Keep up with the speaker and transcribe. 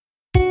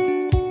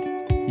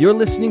You're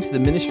listening to the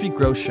Ministry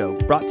Grow Show,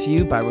 brought to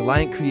you by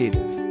Reliant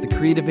Creative, the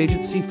creative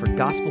agency for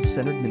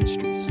gospel-centered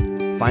ministries.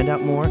 Find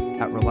out more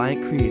at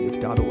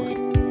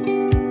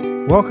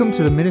reliantcreative.org. Welcome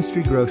to the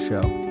Ministry Grow Show,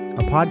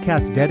 a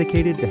podcast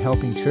dedicated to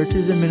helping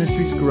churches and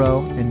ministries grow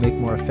and make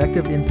more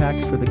effective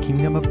impacts for the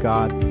kingdom of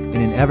God in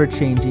an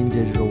ever-changing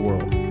digital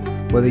world.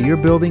 Whether you're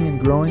building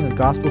and growing a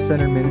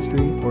gospel-centered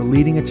ministry or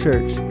leading a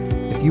church,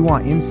 if you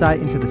want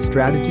insight into the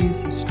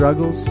strategies,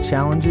 struggles,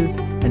 challenges,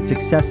 and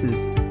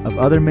successes of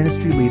other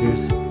ministry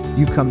leaders,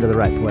 you've come to the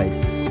right place.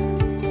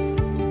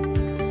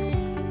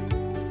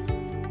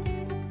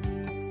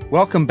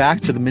 Welcome back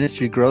to the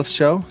Ministry Growth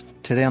Show.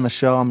 Today on the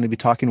show, I'm going to be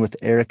talking with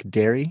Eric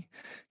Derry.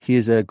 He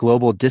is a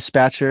global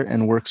dispatcher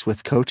and works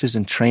with coaches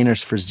and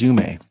trainers for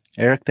Zúme.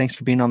 Eric, thanks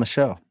for being on the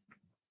show.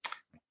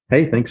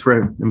 Hey, thanks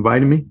for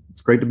inviting me.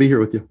 It's great to be here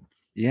with you.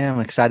 Yeah, I'm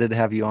excited to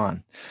have you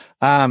on.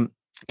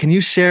 Can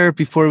you share,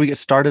 before we get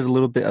started, a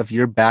little bit of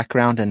your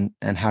background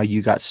and how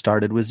you got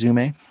started with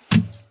Zúme?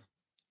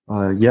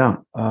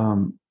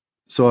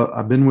 So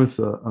I've been with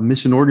a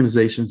mission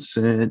organization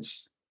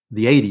since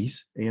the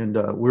 80s, and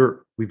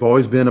we've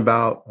always been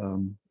about,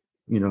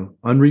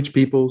 unreached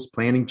peoples,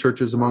 planting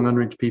churches among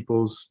unreached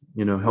peoples,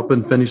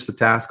 helping finish the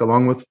task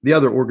along with the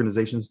other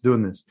organizations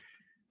doing this.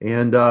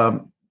 And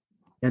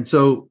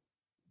so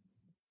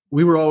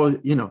we were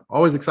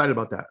always excited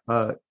about that.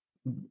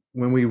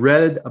 When we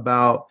read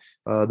about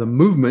the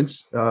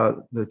movements,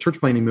 the church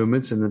planting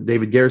movements and the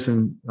David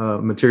Garrison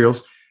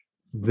materials,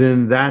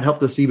 then that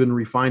helped us even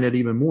refine it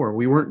even more.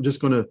 We weren't just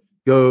going to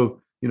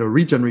go,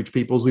 reach unreached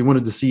peoples. We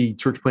wanted to see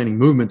church planting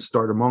movements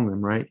start among them,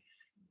 right?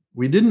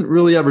 We didn't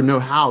really ever know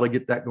how to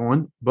get that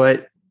going,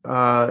 but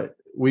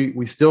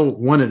we still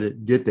wanted to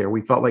get there.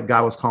 We felt like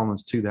God was calling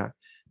us to that.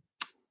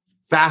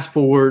 Fast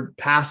forward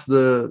past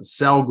the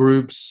cell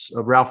groups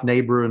of Ralph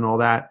Neighbor and all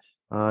that.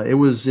 It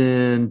was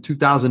in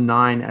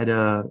 2009 at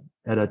a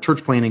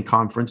church planting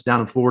conference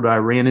down in Florida. I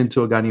ran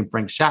into a guy named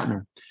Frank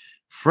Shatner.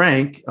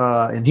 Frank,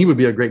 and he would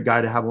be a great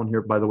guy to have on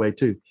here, by the way,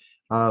 too.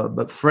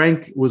 But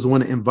Frank was the one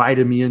that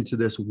invited me into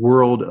this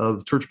world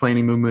of church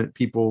planting movement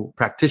people,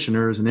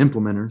 practitioners and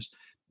implementers.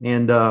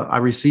 And I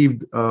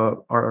received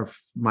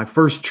my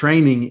first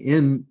training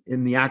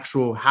in the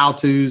actual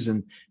how-tos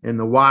and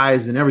the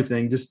whys and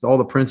everything, just all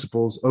the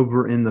principles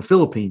over in the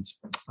Philippines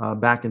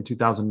back in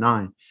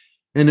 2009.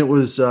 And it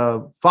was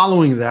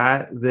following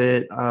that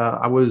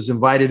I was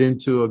invited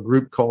into a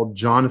group called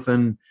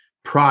Jonathan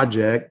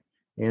Project,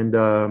 and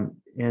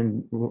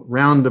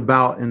round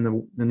about in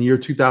the year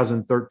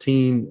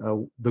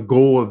 2013, the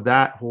goal of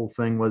that whole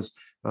thing was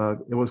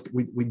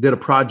we did a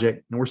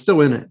project, and we're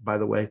still in it, by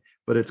the way,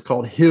 but it's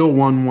called Hill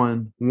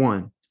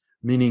 111,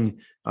 meaning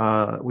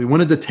we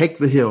wanted to take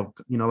the hill,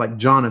 like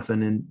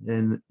Jonathan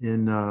in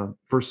 1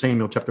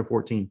 Samuel chapter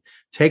 14,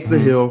 take the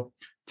hill.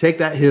 Take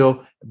that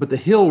hill, but the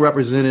hill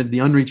represented the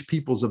unreached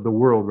peoples of the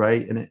world,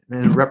 right? And it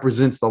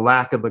represents the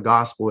lack of the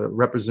gospel. It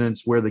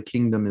represents where the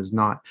kingdom is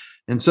not.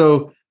 And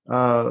so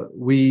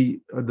the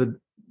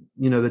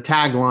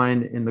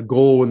tagline and the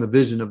goal and the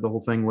vision of the whole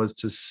thing was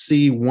to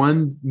see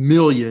 1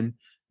 million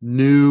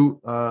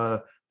new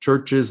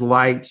churches,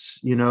 lights,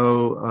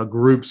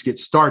 groups get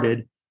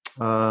started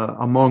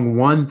among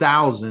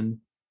 1,000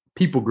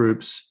 people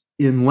groups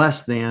in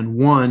less than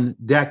 1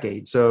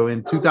 decade. So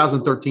in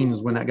 2013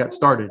 is when that got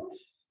started.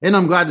 And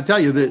I'm glad to tell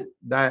you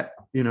that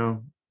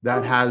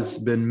has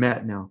been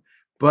met now.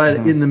 But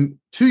in the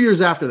 2 years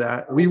after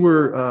that, we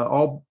were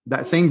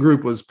that same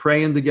group was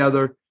praying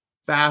together,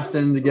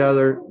 fasting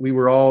together. We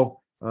were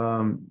all,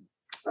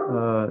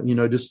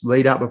 just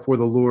laid out before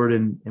the Lord,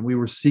 and we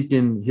were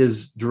seeking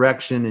His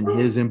direction and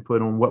His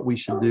input on what we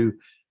should do,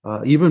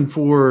 even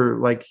for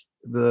like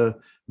the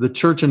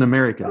church in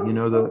America,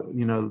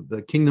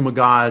 the kingdom of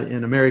God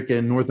in America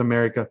and North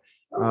America.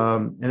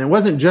 And it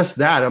wasn't just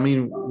that. I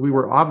mean, we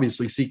were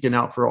obviously seeking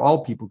out for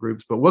all people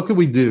groups, but what could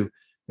we do?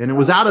 And it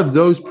was out of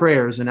those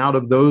prayers and out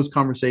of those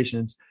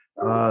conversations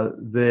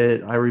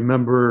that I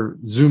remember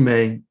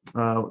Zúme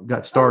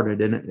got started.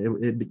 And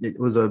it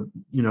was a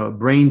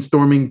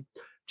brainstorming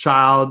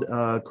child,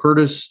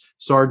 Curtis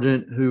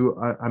Sargent,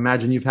 who I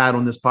imagine you've had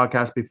on this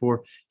podcast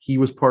before. He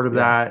was part of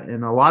that.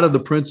 And a lot of the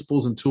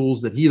principles and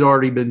tools that he'd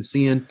already been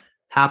seeing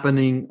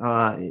happening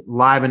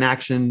live in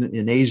action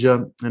in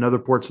Asia and other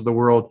parts of the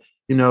world.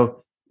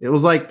 It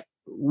was like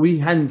we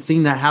hadn't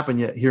seen that happen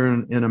yet here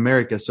in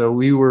America. So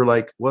we were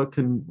like, what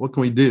can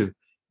we do?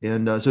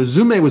 And so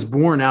Zúme was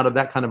born out of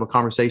that kind of a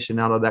conversation,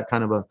 out of that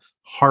kind of a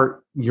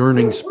heart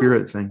yearning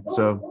spirit thing.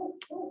 So,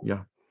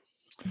 yeah.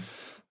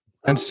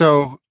 And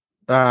so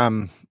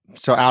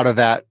out of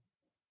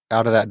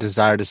that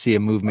desire to see a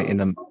movement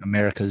in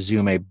America,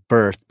 Zúme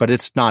birthed, but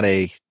it's not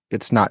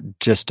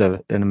just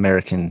an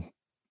American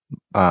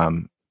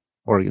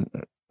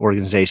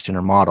organization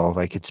or model,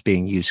 like it's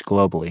being used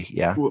globally.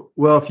 Yeah.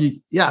 Well, if you,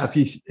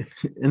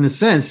 in a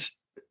sense,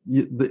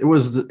 it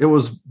was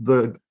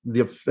the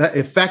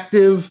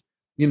effective,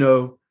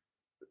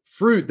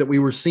 fruit that we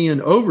were seeing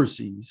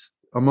overseas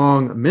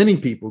among many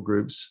people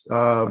groups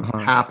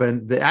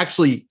happened that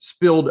actually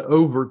spilled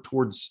over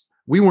towards,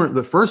 we weren't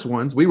the first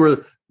ones. We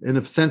were in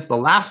a sense, the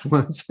last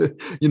ones.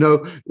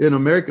 In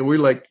America, we're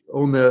like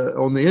on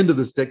the end of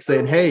the stick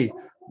saying, hey,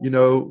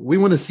 we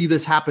want to see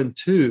this happen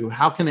too.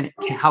 How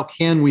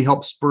can we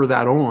help spur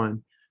that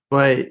on?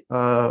 But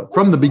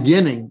from the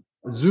beginning,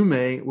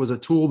 Zúme was a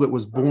tool that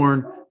was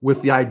born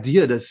with the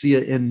idea to see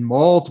it in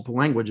multiple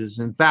languages.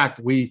 In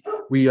fact, we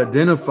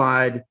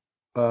identified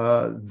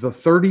the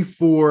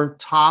 34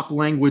 top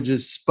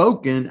languages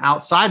spoken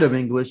outside of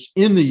English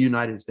in the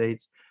United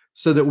States,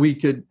 so that we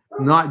could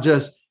not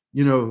just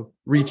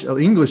reach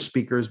English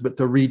speakers, but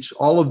to reach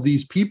all of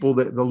these people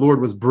that the Lord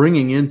was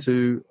bringing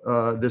into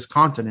this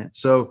continent.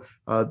 So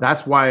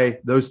that's why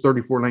those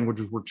 34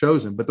 languages were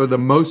chosen. But they're the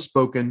most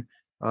spoken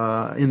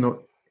in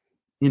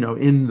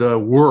the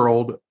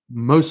world,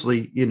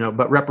 mostly,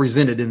 but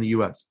represented in the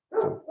U.S.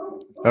 So.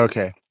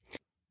 Okay.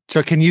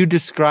 So can you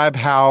describe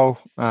how,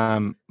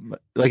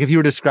 if you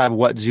were to describe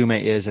what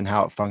Zúme is and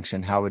how it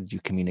functions, how would you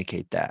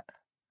communicate that?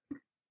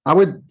 I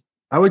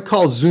would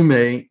call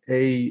Zúme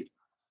a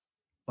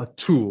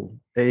tool,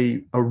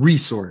 a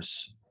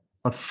resource,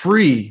 a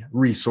free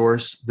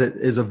resource that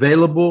is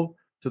available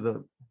to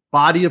the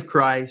body of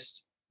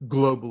Christ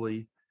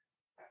globally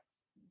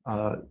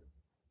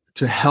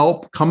to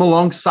help come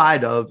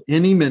alongside of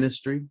any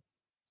ministry,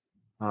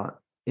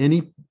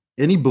 any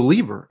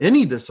believer,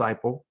 any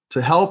disciple,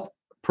 to help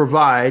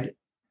provide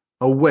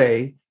a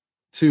way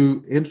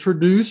to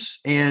introduce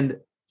and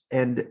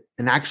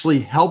actually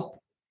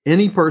help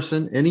any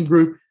person, any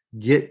group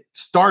get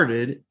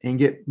started and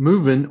get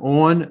moving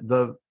on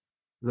the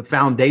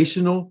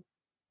foundational,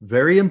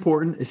 very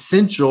important,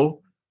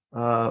 essential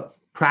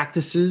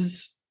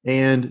practices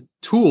and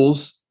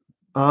tools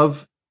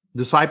of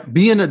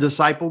being a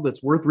disciple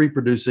that's worth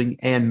reproducing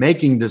and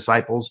making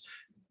disciples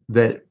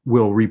that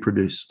will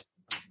reproduce.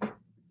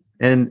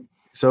 And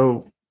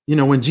so,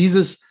 when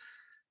Jesus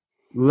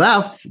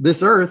left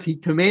this earth, he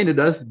commanded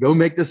us, go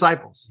make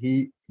disciples.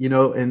 And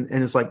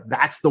it's like,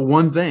 that's the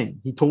one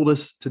thing he told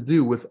us to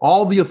do with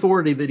all the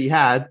authority that he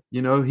had.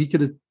 He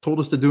could have told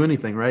us to do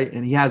anything, right?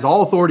 And he has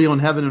all authority on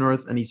heaven and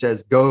earth. And he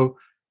says, go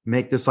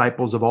make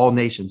disciples of all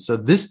nations. So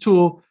this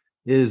tool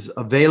is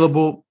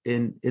available,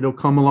 and it'll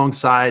come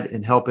alongside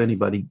and help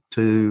anybody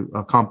to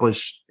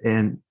accomplish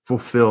and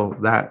fulfill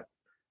that,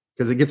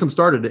 because it gets them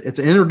started. It's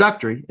an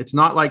introductory. It's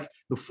not like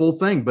the full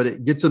thing, but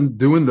it gets them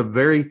doing the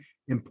very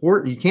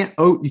important.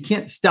 You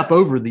can't step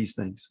over these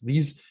things.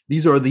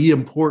 These are the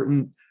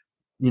important,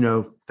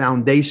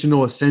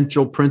 foundational,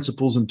 essential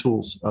principles and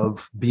tools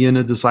of being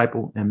a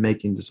disciple and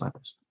making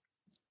disciples.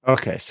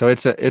 Okay, so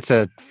it's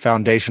a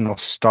foundational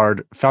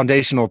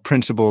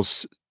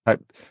principles,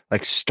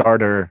 like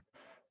starter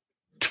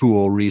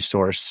tool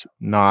resource.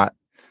 Not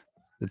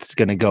it's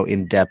going to go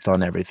in depth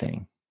on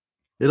everything.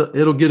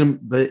 It'll get them,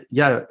 but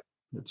yeah,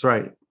 that's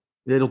right.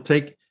 It'll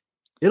take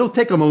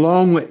them a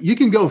long way. You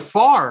can go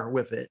far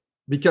with it,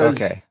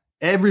 because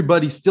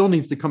everybody still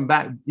needs to come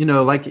back.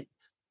 Like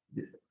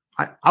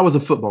I was a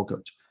football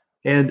coach,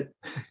 and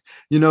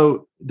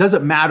it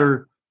doesn't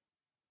matter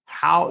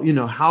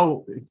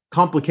how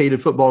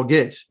complicated football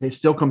gets. It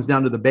still comes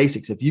down to the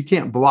basics. If you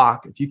can't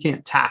block, if you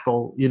can't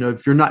tackle,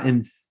 if you're not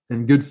in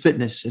good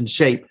fitness and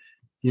shape,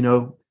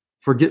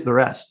 forget the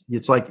rest.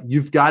 It's like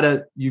you've got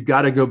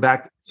to go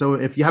back. So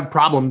if you have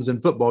problems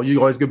in football, you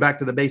always go back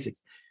to the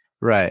basics.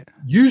 Right.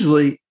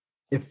 Usually,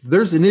 if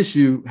there's an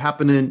issue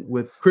happening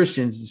with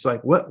Christians, it's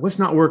like, what's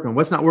not working?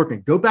 What's not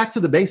working? Go back to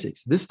the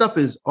basics. This stuff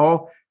is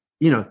all,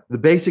 the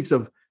basics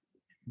of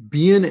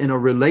being in a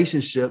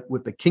relationship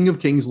with the King of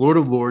Kings, Lord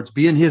of Lords,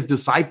 being his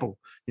disciple,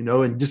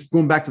 and just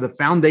going back to the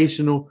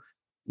foundational,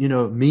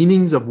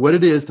 meanings of what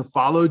it is to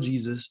follow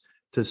Jesus,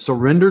 to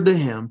surrender to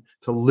him,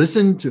 to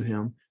listen to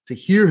him, to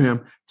hear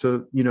him,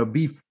 to,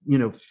 be,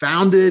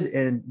 founded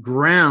and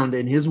ground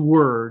in his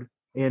word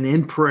and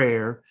in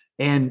prayer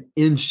and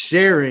in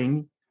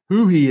sharing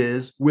who he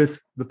is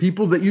with the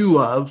people that you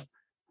love,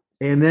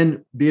 and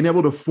then being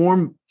able to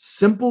form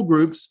simple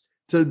groups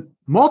to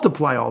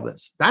multiply all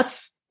this.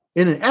 That's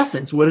in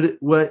essence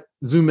what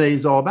Zúme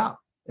is all about.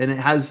 And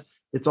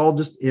it's all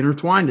just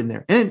intertwined in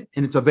there, and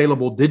it's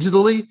available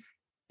digitally.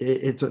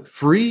 It's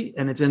free,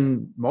 and it's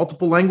in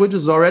multiple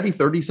languages already,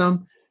 30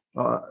 some.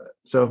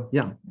 So,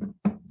 yeah.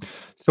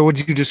 So would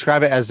you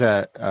describe it as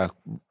a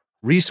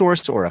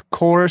resource or a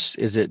course?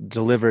 Is it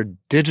delivered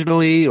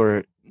digitally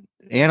or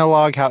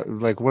analog?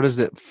 What does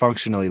it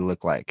functionally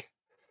look like?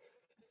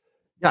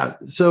 Yeah.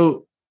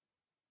 So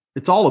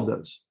it's all of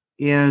those.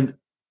 And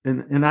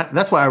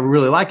that's why I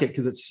really like it,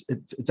 because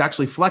it's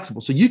actually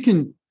flexible. So you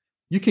can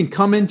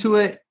come into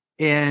it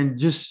and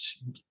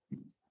just,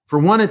 for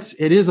one, it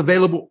is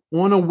available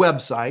on a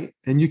website,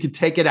 and you could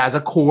take it as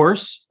a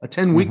course, a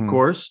 10-week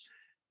course,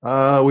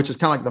 which is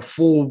kind of like the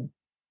full,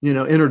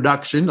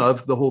 introduction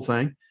of the whole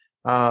thing.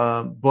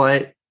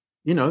 But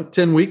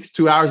 10 weeks,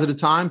 2 hours at a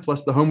time,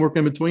 plus the homework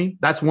in between.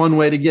 That's one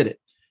way to get it.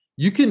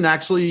 You can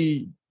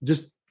actually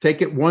just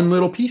take it one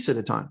little piece at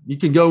a time. You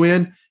can go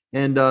in,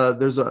 and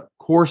there's a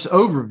course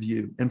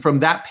overview. And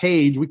from that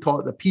page, we call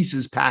it the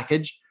pieces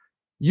package.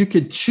 You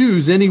could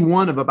choose any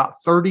one of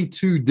about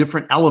 32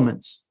 different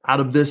elements out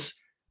of this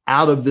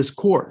out of this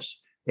course.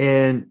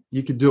 And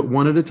you could do it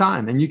one at a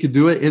time, and you could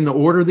do it in the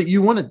order that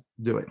you want to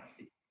do it.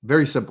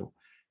 Very simple.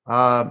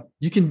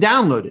 You can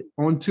download it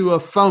onto a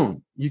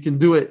phone. You can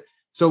do it.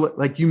 So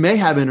like you may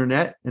have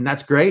internet, and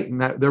that's great. And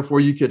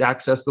therefore you could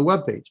access the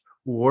webpage,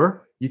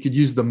 or you could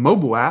use the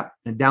mobile app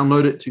and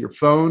download it to your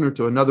phone or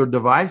to another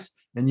device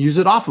and use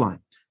it offline,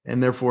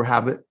 and therefore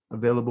have it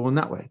available in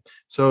that way.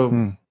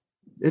 So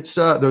it's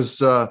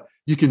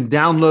you can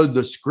download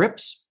the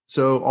scripts.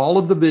 So all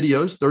of the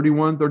videos,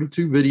 31,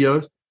 32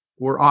 videos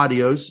or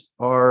audios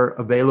are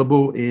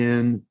available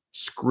in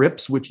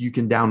scripts, which you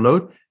can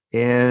download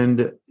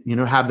and,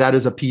 have that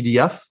as a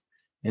PDF,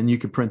 and you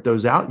could print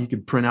those out. You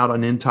could print out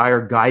an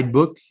entire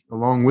guidebook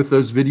along with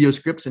those video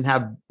scripts and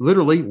have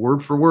literally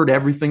word for word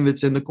everything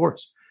that's in the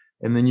course.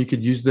 And then you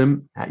could use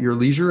them at your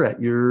leisure,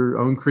 at your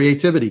own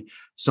creativity.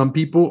 Some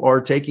people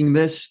are taking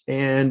this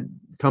and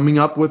coming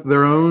up with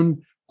their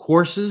own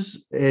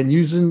courses and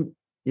using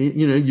it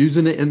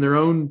in their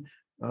own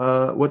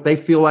what they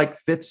feel like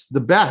fits the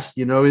best,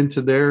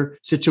 into their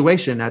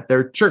situation at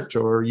their church,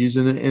 or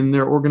using it in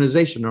their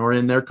organization or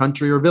in their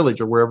country or village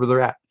or wherever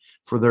they're at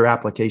for their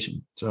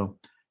application. So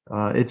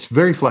it's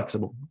very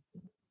flexible.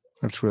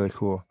 That's really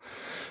cool.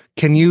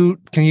 Can you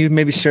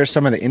maybe share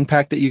some of the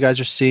impact that you guys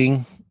are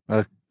seeing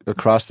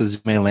across the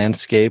Zúme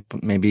landscape?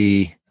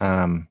 Maybe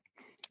in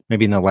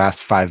the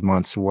last 5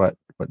 months, what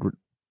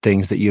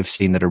things that you've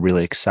seen that are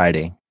really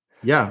exciting?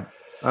 Yeah.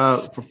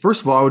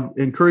 First of all, I would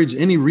encourage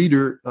any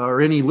reader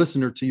or any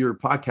listener to your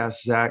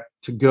podcast, Zach,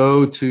 to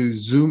go to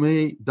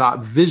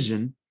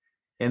zúme.vision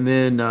and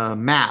then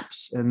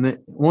maps. And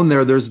then on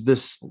there's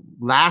this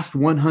last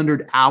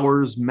 100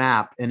 hours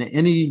map. And at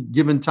any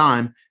given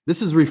time,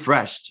 this is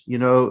refreshed,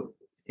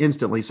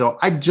 instantly. So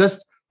I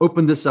just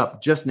opened this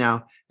up just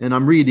now, and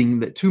I'm reading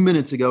that 2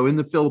 minutes ago in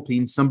the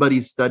Philippines,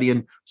 somebody's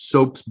studying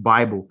Soap's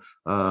Bible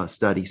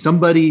study.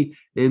 Somebody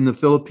in the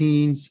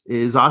Philippines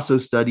is also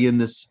studying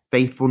this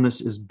faithfulness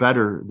is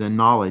better than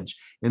knowledge.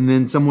 And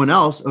then someone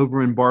else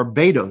over in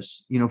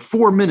Barbados,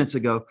 4 minutes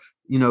ago,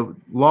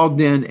 logged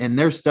in, and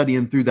they're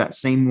studying through that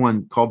same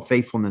one called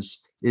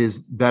faithfulness is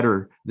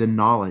better than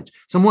knowledge.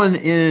 Someone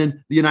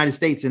in the United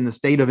States, in the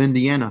state of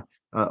Indiana,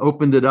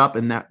 opened it up,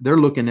 and that they're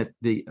looking at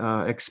the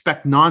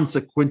expect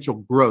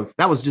non-sequential growth.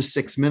 That was just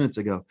 6 minutes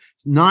ago.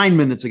 9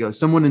 minutes ago,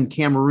 someone in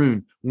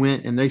Cameroon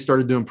went and they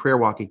started doing prayer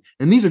walking.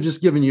 And these are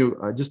just giving you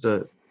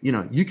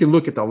you can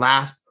look at the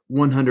last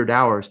 100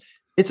 hours.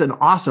 It's an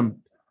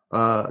awesome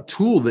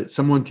tool that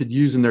someone could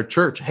use in their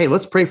church. Hey,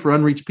 let's pray for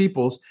unreached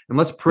peoples, and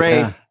let's pray.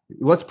 Yeah.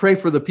 Let's pray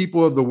for the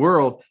people of the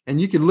world. And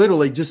you can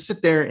literally just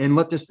sit there and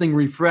let this thing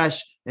refresh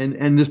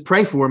and just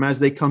pray for them as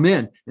they come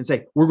in and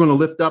say, we're going to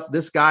lift up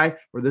this guy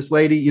or this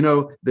lady,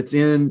 that's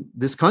in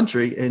this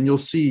country. And you'll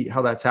see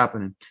how that's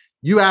happening.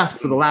 You asked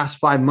for the last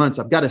 5 months.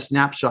 I've got a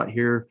snapshot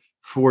here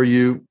for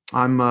you.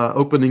 I'm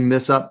opening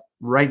this up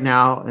right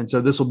now. And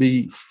so this will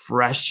be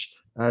fresh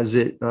as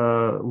it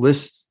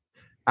lists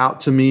out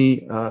to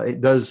me.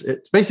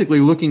 It's basically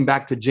looking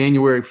back to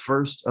January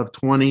 1st of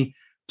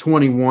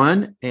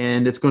 2021,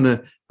 and it's going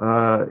to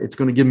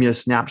give me a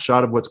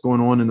snapshot of what's going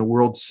on in the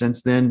world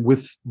since then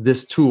with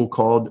this tool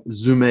called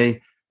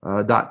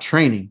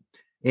Zúme.training.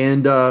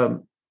 And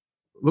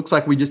looks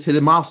like we just hit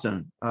a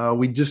milestone.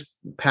 We just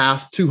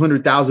passed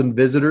 200,000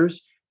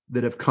 visitors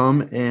that have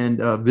come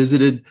and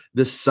visited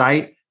this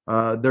site.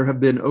 There have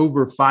been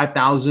over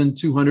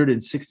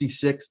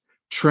 5,266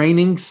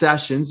 training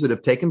sessions that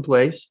have taken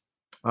place.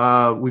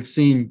 We've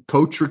seen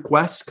coach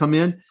requests come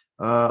in.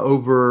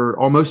 Over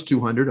almost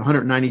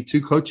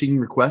 192 coaching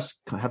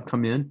requests have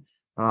come in.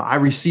 I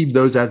received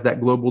those as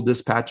that global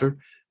dispatcher,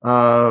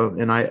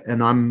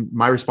 and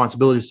my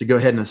responsibility is to go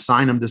ahead and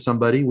assign them to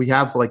somebody. We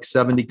have like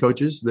 70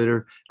 coaches that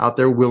are out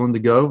there willing to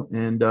go,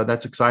 and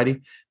that's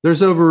exciting.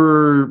 There's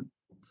over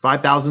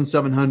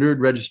 5,700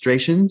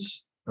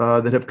 registrations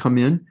that have come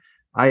in.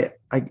 I'm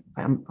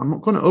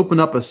going to open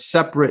up a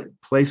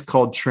separate place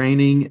called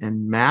Training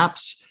and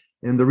Maps.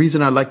 And the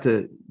reason I'd like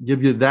to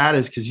give you that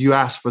is because you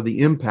asked for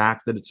the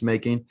impact that it's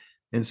making.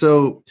 And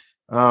so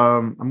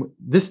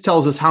this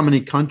tells us how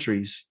many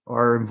countries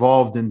are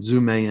involved in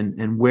Zúme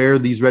and where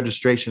these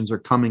registrations are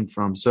coming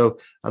from. So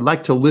I'd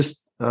like to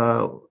list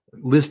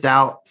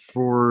out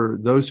for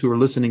those who are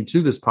listening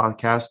to this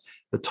podcast,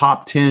 the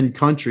top 10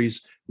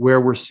 countries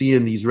where we're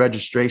seeing these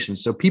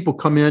registrations. So people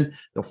come in,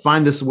 they'll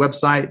find this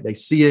website, they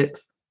see it.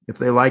 If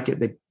they like it,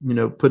 they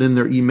put in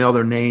their email,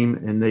 their name,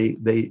 and they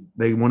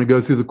want to go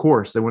through the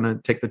course. They want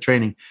to take the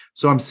training.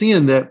 So I'm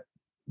seeing that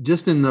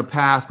just in the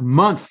past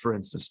month, for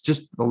instance,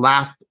 just the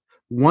last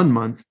 1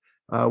 month,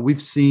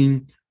 we've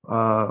seen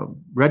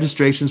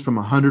registrations from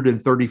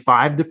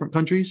 135 different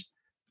countries.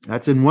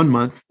 That's in 1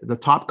 month. The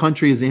top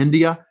country is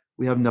India.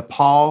 We have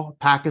Nepal,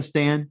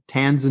 Pakistan,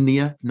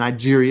 Tanzania,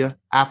 Nigeria,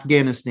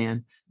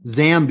 Afghanistan,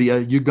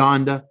 Zambia,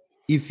 Uganda,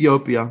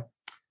 Ethiopia.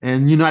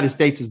 And the United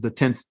States is the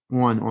 10th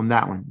one on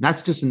that one.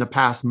 That's just in the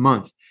past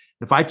month.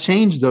 If I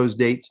change those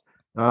dates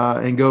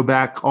and go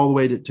back all the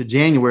way to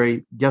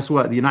January, guess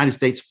what? The United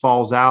States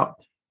falls out.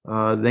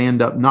 They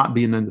end up not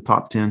being in the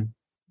top 10,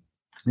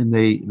 and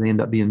they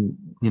end up being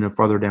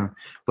farther down.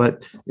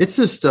 But it's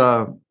just,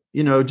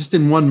 just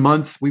in 1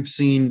 month, we've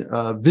seen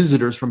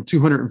visitors from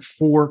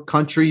 204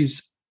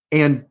 countries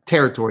and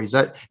territories.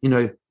 That,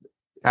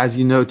 as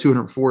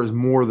 204 is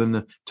more than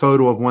the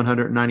total of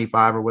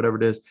 195 or whatever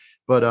it is.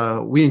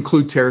 But we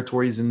include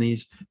territories in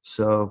these.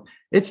 So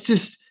it's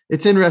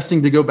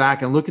interesting to go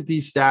back and look at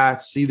these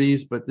stats, see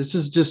these, but this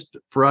is just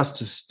for us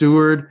to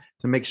steward,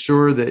 to make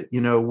sure that,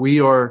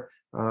 we are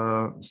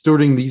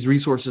stewarding these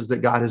resources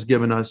that God has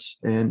given us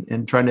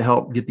and trying to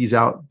help get these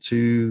out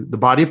to the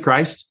body of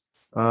Christ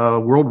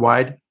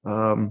worldwide.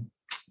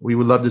 We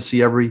would love to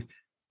see every,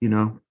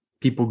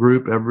 people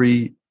group,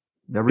 every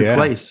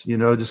place,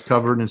 just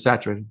covered and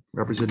saturated,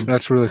 represented.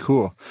 That's really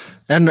cool.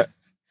 And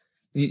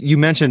you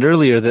mentioned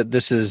earlier that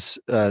this is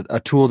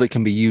a tool that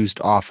can be used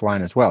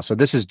offline as well. So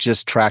this is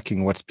just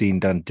tracking what's being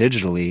done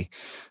digitally.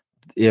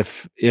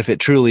 If it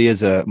truly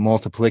is a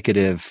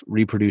multiplicative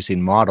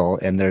reproducing model,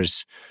 and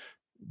there's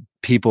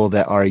people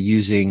that are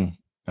using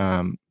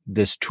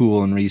this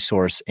tool and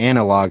resource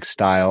analog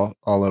style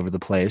all over the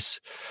place,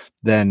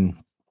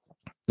 then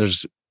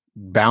there's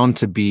bound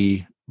to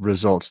be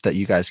results that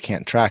you guys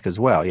can't track as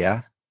well.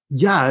 Yeah.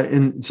 Yeah.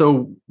 And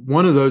so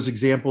one of those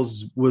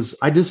examples was,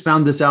 I just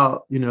found this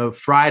out,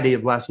 Friday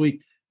of last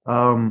week,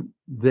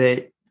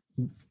 that,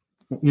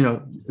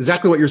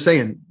 exactly what you're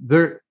saying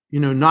there,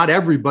 not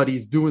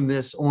everybody's doing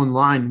this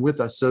online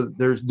with us. So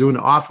they're doing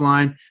it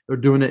offline. They're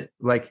doing it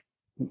like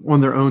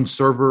on their own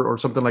server or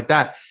something like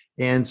that.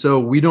 And so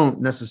we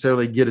don't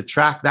necessarily get to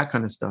track that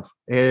kind of stuff.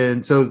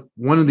 And so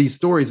one of these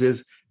stories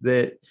is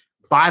that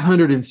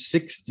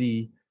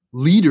 560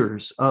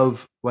 leaders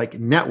of like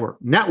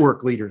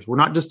network leaders. We're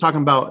not just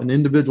talking about an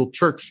individual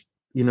church,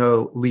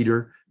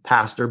 leader,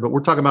 pastor, but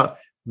we're talking about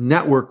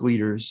network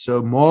leaders.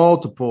 So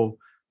multiple,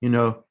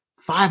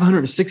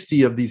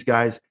 560 of these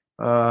guys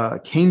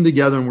came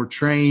together and were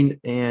trained,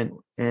 and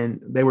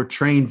they were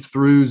trained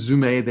through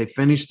Zúme. They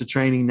finished the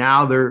training.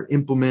 Now they're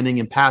implementing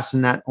and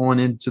passing that on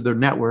into their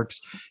networks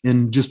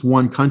in just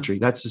one country.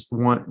 That's just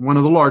one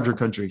of the larger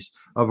countries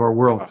of our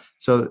world.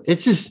 So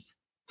it's just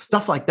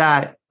stuff like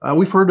that.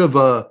 We've heard of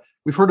a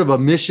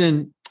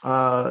mission.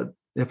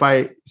 If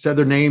I said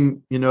their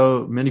name,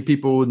 many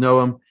people would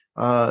know them.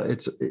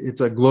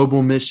 It's a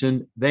global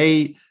mission.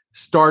 They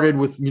started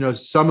with,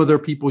 some of their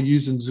people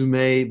using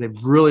Zúme. They've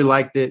really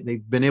liked it.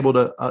 They've been able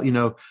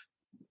to,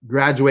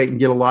 graduate and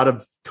get a lot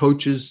of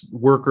coaches,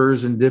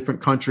 workers in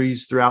different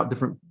countries throughout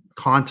different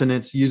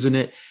continents using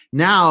it.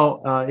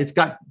 Now it's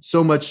got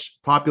so much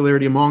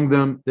popularity among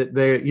them that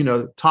they,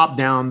 top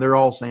down, they're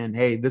all saying,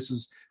 hey,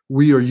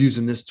 we are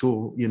using this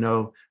tool.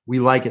 We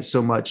like it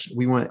so much.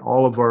 We want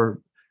all of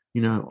our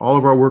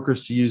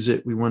workers to use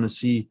it. We want to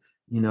see,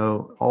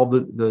 all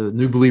the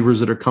new believers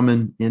that are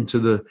coming into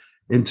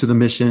the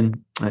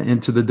mission,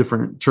 into the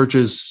different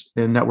churches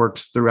and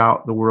networks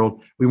throughout the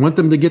world. We want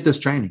them to get this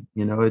training.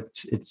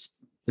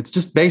 It's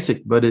just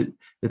basic, but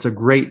it's a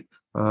great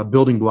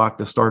building block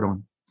to start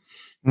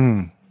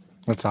on.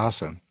 That's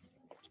awesome.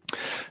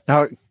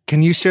 Now,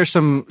 can you share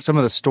some of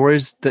the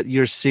stories that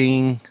you're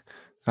seeing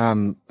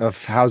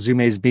of how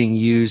Zúme is being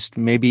used,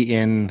 maybe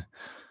in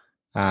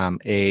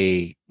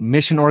a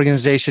mission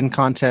organization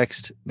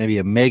context, maybe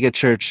a mega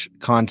church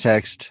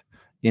context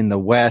in the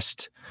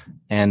West,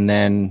 and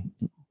then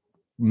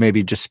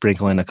maybe just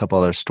sprinkle in a couple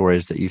other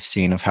stories that you've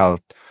seen of how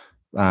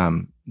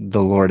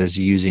the Lord is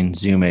using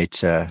Zúme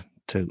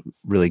to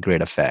really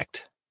great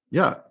effect?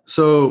 Yeah.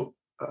 So,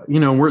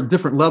 we're at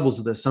different levels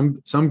of this.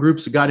 Some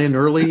groups got in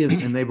early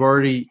and they've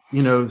already,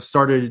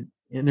 started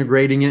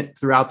integrating it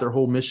throughout their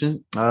whole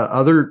mission.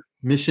 Other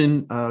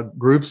mission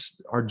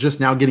groups are just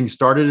now getting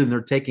started, and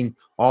they're taking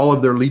all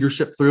of their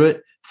leadership through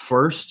it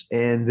first,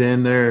 and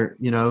then they're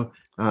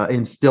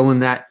instilling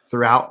that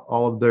throughout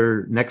all of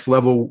their next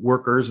level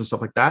workers and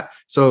stuff like that.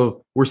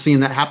 So we're seeing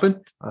that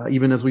happen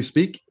even as we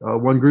speak.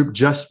 One group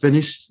just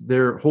finished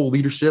their whole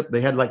leadership.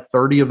 They had like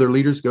 30 of their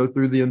leaders go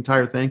through the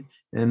entire thing,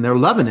 and they're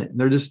loving it.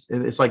 And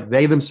it's like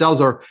they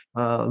themselves are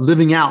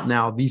living out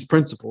now these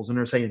principles, and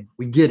they're saying,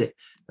 we get it.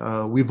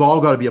 We've all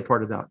got to be a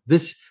part of that.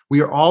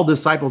 We are all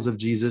disciples of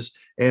Jesus.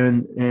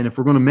 And if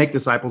we're going to make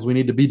disciples, we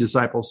need to be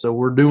disciples. So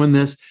we're doing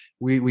this.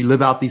 We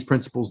live out these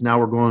principles. Now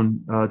we're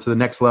going to the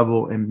next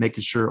level and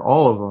making sure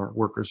all of our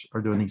workers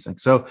are doing these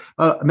things. So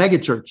a mega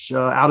church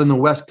out in the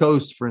West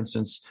Coast, for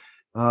instance,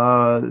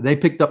 they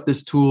picked up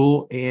this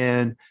tool,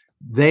 and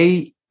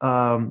they,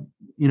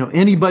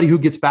 anybody who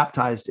gets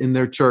baptized in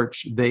their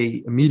church,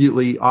 they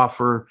immediately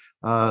offer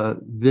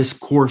this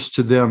course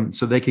to them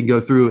so they can go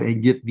through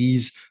and get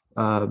these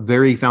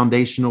very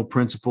foundational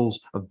principles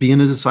of being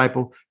a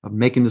disciple, of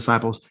making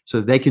disciples, so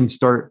they can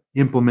start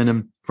implementing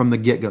them from the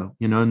get-go,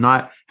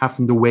 not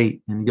having to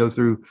wait and go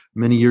through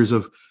many years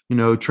of,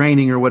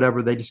 training or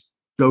whatever. They just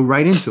go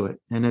right into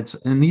it. And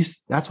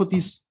that's what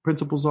these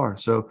principles are.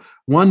 So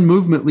one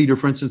movement leader,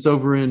 for instance,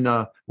 over in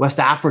West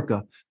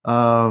Africa,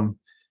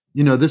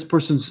 this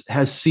person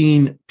has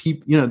seen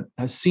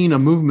a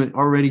movement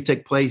already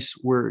take place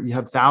where you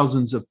have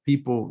thousands of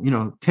people,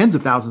 tens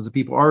of thousands of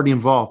people already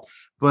involved,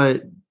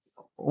 but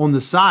on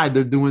the side,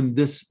 they're doing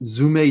this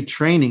Zúme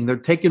training. They're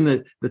taking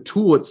the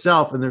tool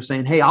itself and they're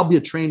saying, hey, I'll be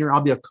a trainer,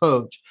 I'll be a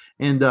coach.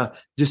 And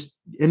just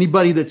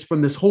anybody that's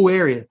from this whole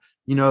area,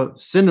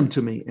 send them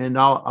to me and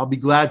I'll be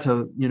glad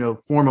to,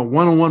 form a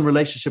one-on-one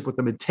relationship with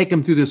them and take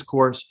them through this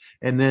course.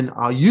 And then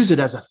I'll use it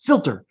as a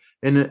filter.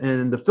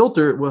 And the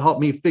filter will help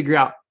me figure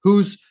out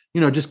who's,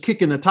 just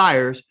kicking the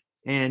tires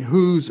and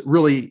who's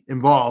really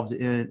involved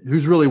and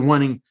who's really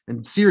wanting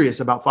and serious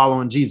about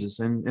following Jesus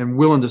and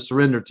willing to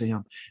surrender to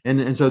him.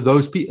 And so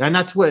those people, and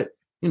that's what,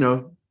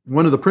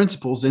 one of the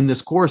principles in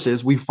this course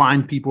is we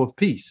find people of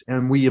peace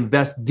and we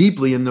invest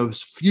deeply in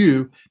those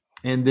few.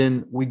 And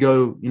then we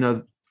go,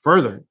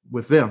 further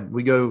with them.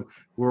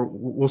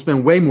 We'll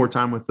spend way more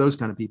time with those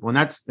kind of people.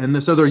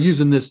 And so they're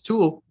using this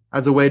tool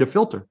as a way to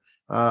filter.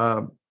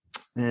 And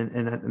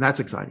that's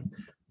exciting.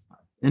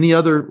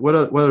 What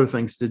other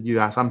things did you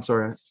ask? I'm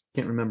sorry, I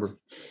can't remember.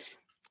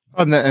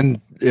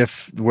 And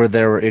were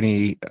there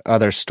any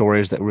other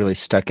stories that really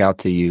stuck out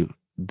to you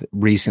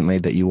recently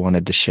that you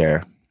wanted to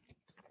share?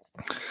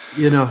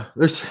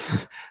 There's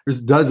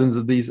dozens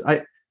of these.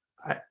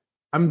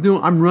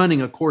 I'm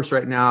running a course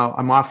right now.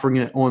 I'm offering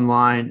it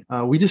online.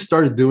 We just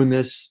started doing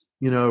this,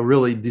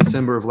 really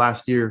December of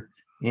last year.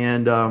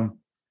 And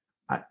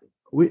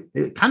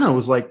it kind of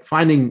was like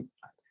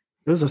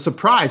it was a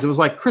surprise. It was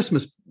like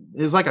Christmas.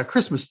 It was like a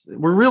Christmas.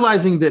 We're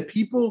realizing that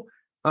people,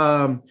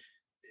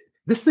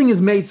 this thing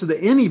is made so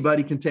that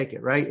anybody can take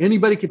it, right?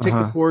 Anybody can take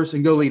the course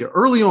and go lead it.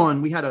 Early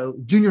on, we had a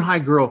junior high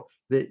girl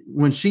that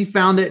when she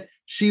found it,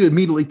 she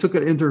immediately took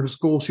it into her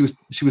school. She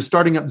was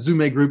starting up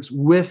Zúme groups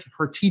with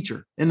her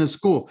teacher in the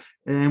school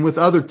and with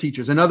other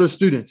teachers and other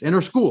students in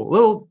her school,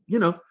 little,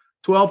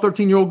 12,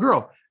 13-year-old girl.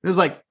 And it was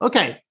like,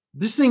 okay,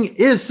 this thing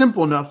is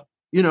simple enough,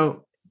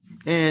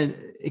 and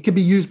it could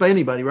be used by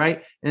anybody.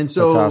 Right. And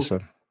so that's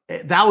awesome.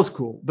 That was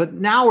cool. But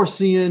now we're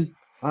seeing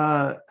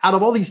out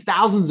of all these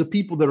thousands of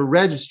people that are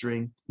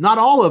registering, not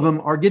all of them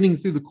are getting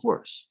through the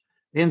course.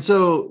 And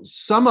so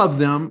some of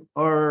them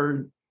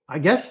are, I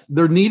guess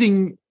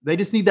they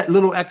just need that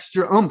little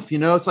extra oomph,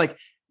 it's like,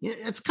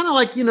 it's kind of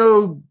like,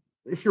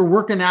 if you're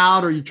working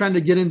out or you're trying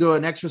to get into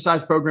an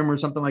exercise program or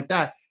something like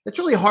that, it's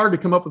really hard to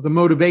come up with the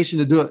motivation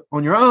to do it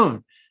on your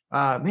own.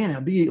 Man,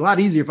 it'd be a lot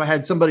easier if I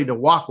had somebody to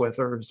walk with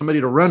or somebody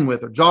to run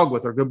with or jog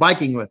with or go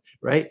biking with,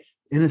 right?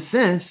 In a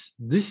sense,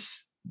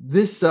 this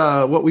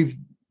what we've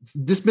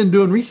just been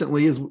doing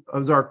recently is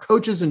our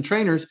coaches and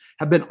trainers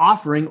have been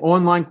offering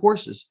online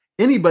courses.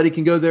 Anybody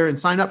can go there and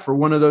sign up for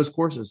one of those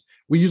courses.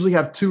 We usually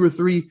have 2 or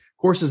 3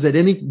 courses at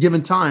any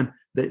given time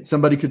that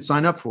somebody could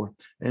sign up for.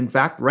 In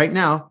fact, right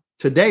now,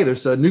 today,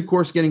 there's a new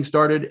course getting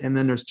started, and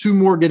then there's 2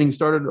 more getting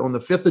started on the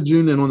 5th of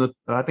June and on the,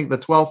 I think the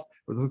 12th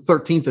or the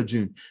 13th of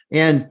June.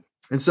 And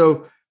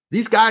so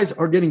these guys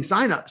are getting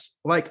signups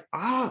like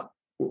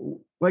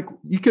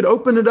you could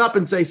open it up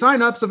and say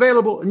signups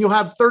available, and you'll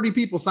have 30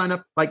 people sign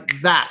up like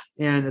that.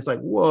 And it's like,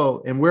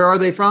 whoa. And where are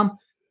they from?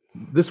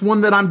 This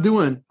one that I'm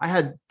doing, I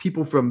had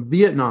people from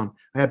Vietnam.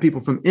 I had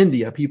people from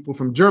India, people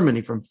from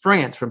Germany, from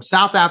France, from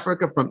South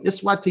Africa, from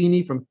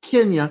Eswatini, from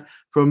Kenya,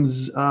 from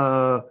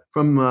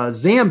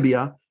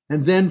Zambia,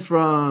 and then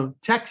from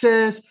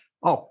Texas,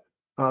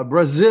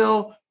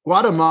 Brazil,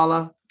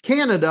 Guatemala,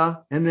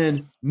 Canada, and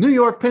then New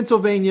York,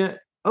 Pennsylvania,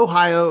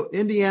 Ohio,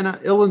 Indiana,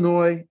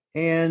 Illinois,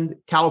 and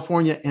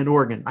California and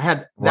Oregon. I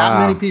had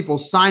that many people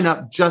sign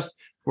up just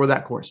for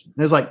that course.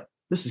 And it's like,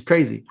 this is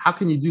crazy. How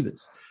can you do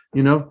this?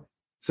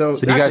 So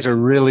you guys are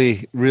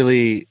really,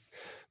 really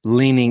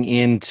leaning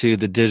into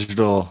the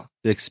digital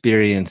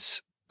experience.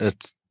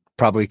 It's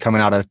probably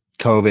coming out of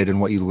COVID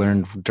and what you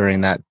learned during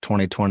that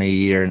 2020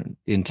 year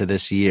into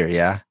this year.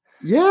 Yeah.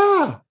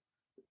 Yeah.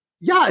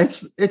 Yeah.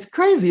 It's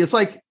crazy. It's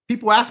like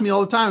people ask me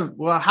all the time,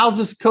 well, how's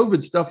this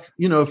COVID stuff,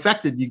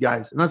 affected you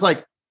guys? And I was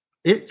like,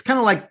 it's kind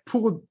of like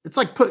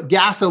put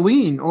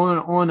gasoline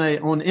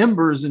on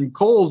embers and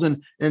coals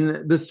and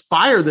this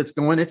fire that's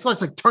going. It's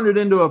like turn it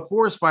into a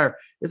forest fire.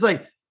 It's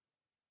like,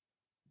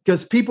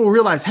 because people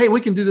realize, hey,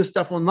 we can do this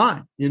stuff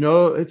online.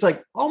 It's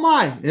like, oh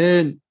my.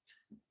 And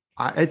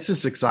it's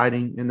just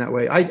exciting in that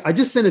way. I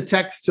just sent a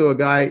text to a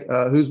guy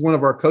who's one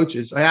of our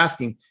coaches. I asked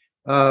him,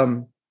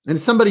 and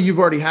it's somebody you've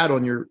already had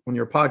on your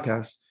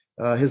podcast.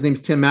 His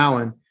name's Tim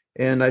Allen.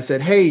 And I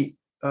said, hey,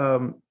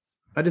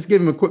 I just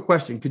gave him a quick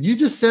question. Could you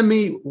just send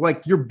me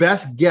like your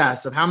best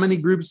guess of how many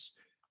groups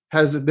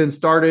has been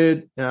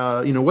started?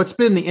 What's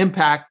been the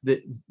impact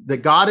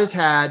that God has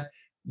had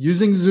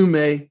using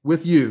Zúme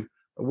with you?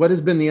 What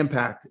has been the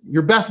impact?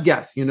 Your best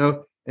guess,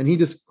 And he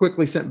just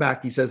quickly sent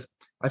back. He says,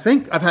 I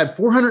think I've had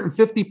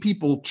 450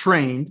 people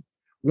trained,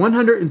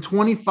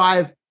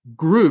 125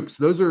 groups.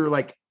 Those are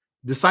like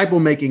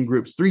disciple-making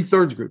groups,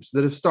 3/3 groups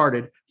that have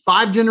started,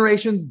 5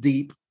 generations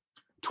deep,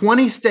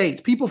 20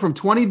 states, people from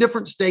 20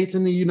 different states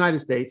in the United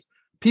States,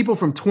 people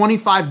from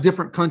 25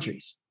 different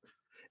countries.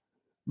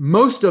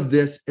 Most of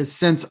this is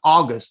since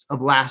August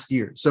of last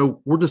year.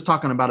 So we're just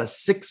talking about a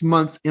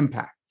 6-month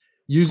impact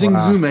using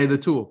Zúme, the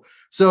tool.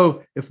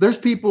 So if there's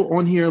people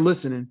on here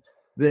listening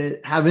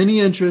that have any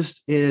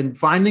interest in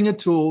finding a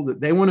tool that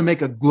they want to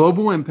make a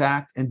global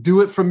impact and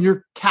do it from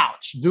your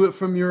couch, do it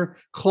from your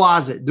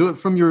closet, do it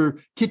from your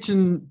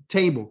kitchen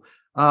table.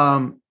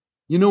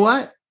 You know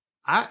what?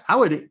 I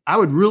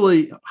would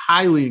really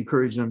highly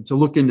encourage them to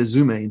look into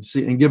Zúme and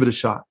see and give it a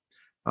shot.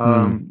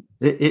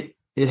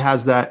 It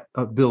has that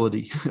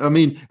ability. I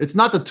mean, it's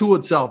not the tool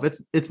itself.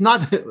 It's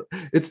not,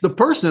 it's the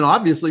person,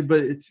 obviously, but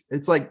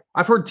it's like,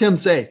 I've heard Tim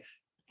say,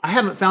 I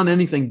haven't found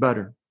anything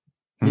better,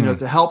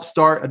 to help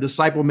start a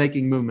disciple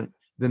making movement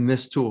than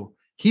this tool.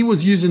 He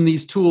was using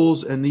these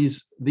tools and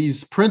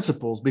these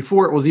principles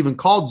before it was even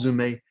called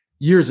Zúme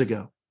years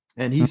ago.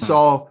 And he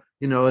saw,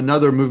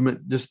 another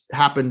movement just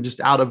happen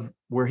just out of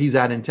where he's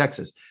at in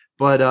Texas.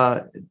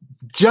 But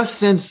just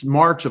since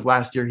March of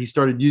last year, he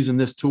started using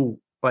this tool,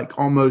 like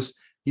almost,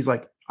 he's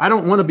like, I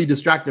don't want to be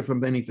distracted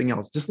from anything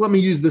else. Just let me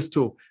use this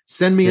tool.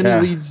 Send me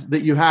any leads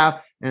that you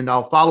have, and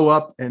I'll follow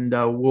up, and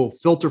we'll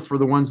filter for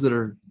the ones that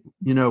are,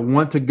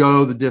 want to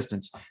go the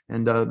distance,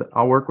 and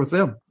I'll work with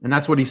them. And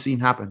that's what he's seen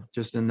happen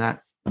just in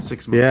that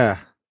 6 months. Yeah.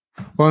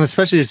 Well, and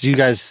especially as you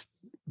guys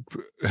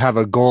have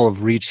a goal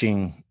of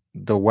reaching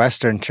the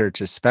Western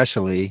church,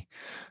 especially,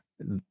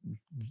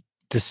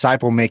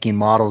 disciple making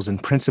models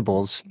and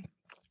principles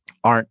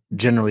aren't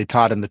generally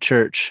taught in the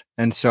church.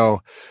 And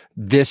so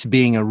this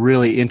being a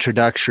really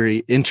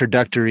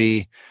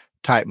introductory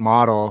type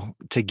model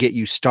to get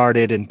you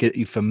started and get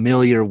you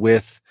familiar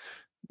with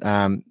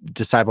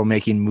disciple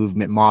making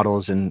movement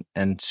models and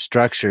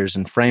structures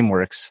and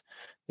frameworks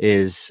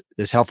is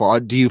helpful.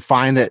 Do you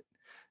find that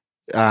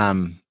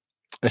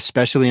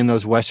especially in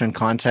those Western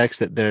contexts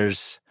that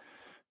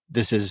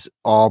this is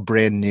all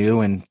brand new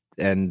and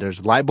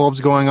there's light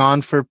bulbs going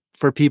on for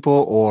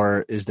people,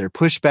 or is there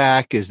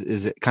pushback?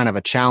 Is it kind of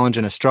a challenge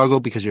and a struggle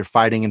because you're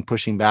fighting and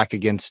pushing back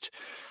against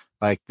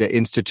like the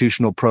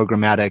institutional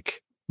programmatic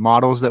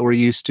models that we're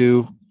used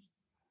to?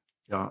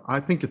 Yeah,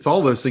 I think it's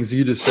all those things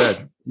you just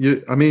said.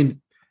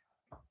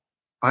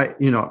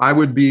 I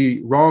would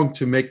be wrong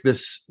to make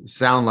this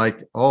sound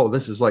like, oh,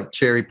 this is like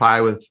cherry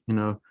pie with,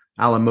 a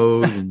la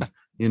mode and,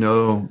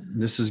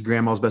 this is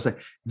grandma's best.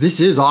 This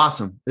is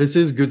awesome. This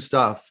is good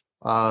stuff.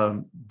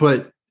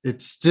 But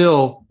it's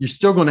still, you're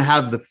still going to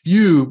have the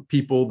few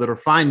people that are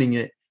finding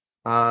it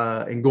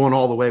and going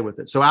all the way with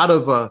it. So out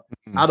of a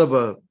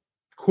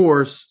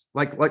course,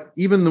 like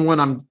even the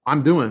one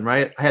I'm doing,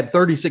 right? I had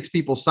 36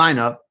 people sign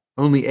up.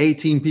 Only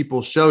 18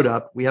 people showed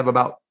up. We have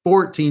about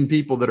 14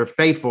 people that are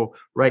faithful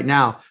right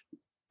now,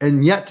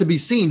 and yet to be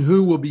seen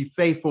who will be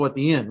faithful at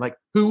the end, like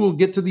who will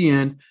get to the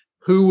end,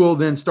 who will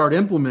then start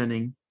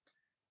implementing.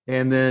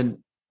 And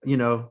then,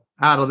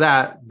 out of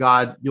that,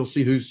 God, you'll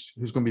see who's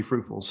going to be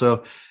fruitful.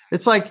 So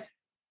it's like,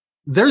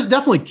 there's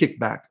definitely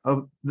kickback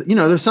of,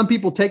 there's some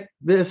people take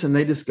this and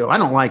they just go, I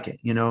don't like it.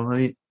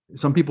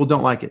 Some people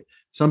don't like it.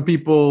 Some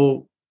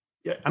people,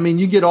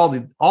 you get all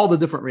the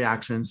different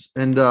reactions.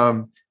 And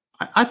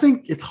I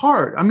think it's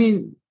hard.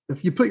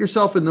 If you put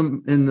yourself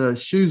in the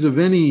shoes of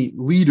any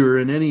leader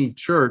in any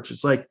church,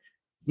 it's like,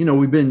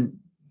 we've been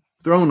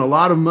throwing a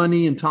lot of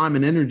money and time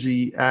and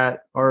energy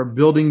at our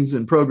buildings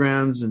and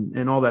programs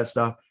and all that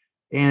stuff.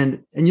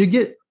 And you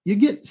get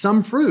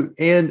some fruit.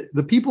 And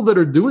the people that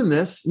are doing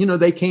this,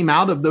 they came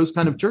out of those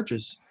kind of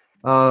churches.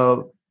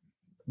 But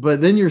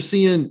then you're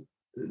seeing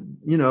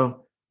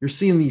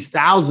these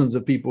thousands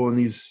of people in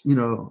these,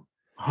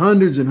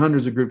 hundreds and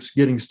hundreds of groups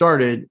getting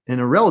started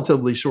in a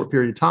relatively short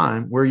period of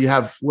time, where you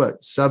have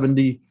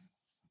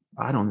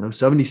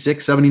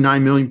 76,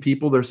 79 million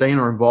people they're saying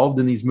are involved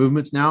in these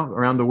movements now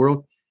around the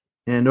world,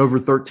 and over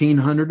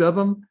 1,300 of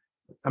them.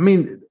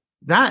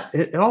 That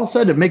it all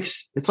said,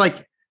 it's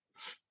like,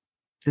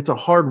 it's a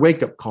hard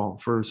wake up call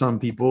for some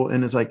people.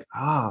 And it's like,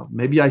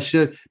 maybe I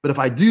should, but if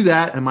I do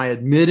that, am I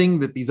admitting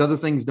that these other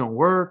things don't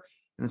work?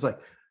 And it's like,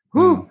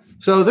 whew.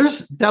 So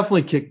there's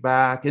definitely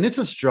kickback, and it's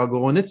a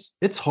struggle, and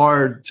it's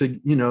hard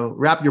to,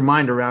 wrap your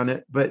mind around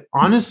it. But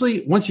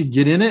honestly, once you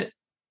get in it,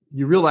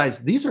 you realize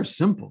these are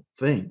simple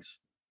things.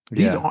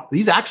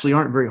 These actually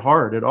aren't very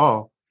hard at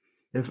all.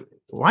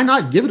 Why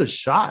not give it a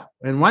shot?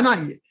 And why not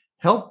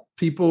help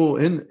people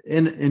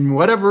in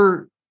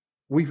whatever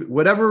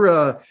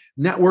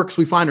networks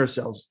we find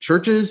ourselves,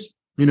 churches,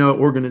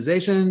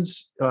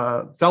 organizations,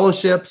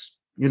 fellowships,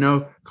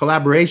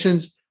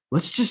 collaborations.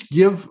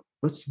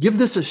 Let's give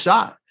this a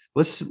shot.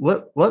 Let's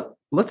let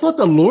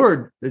the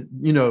Lord,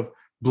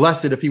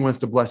 bless it if he wants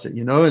to bless it,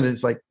 and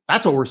it's like,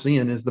 that's what we're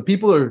seeing is the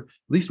people are at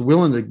least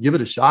willing to give it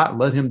a shot,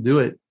 let him do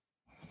it.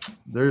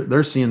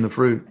 They're seeing the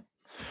fruit.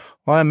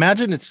 Well, I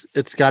imagine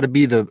it's got to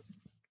be the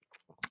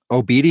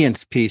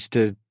obedience piece,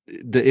 to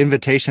the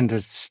invitation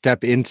to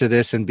step into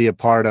this and be a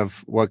part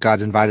of what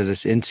God's invited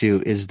us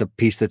into is the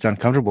piece that's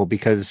uncomfortable,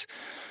 because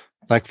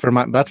like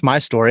that's my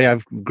story.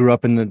 I grew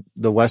up in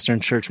the Western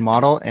church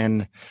model,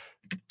 and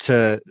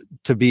to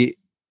be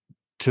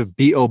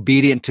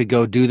obedient, to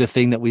go do the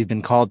thing that we've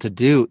been called to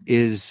do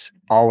is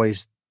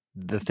always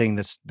the thing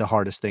that's the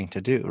hardest thing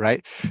to do.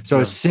 Right. So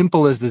as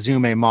simple as the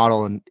Zúme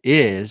model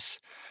is,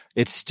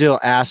 it's still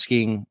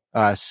asking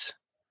us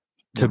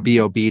to be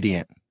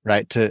obedient.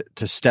 right? To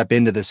step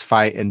into this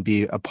fight and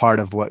be a part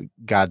of what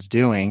God's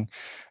doing.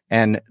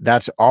 And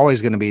that's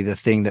always going to be the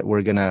thing that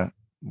we're going to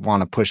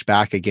want to push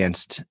back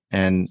against.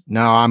 And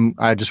no,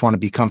 I just want to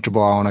be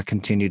comfortable. I want to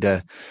continue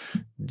to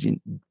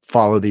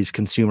follow these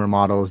consumer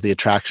models, the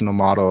attractional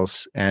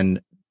models,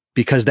 and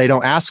because they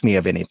don't ask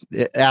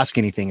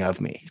anything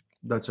of me.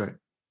 That's right.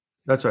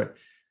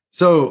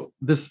 So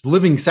this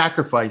living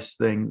sacrifice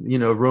thing,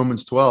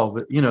 Romans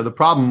 12, the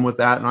problem with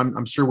that, and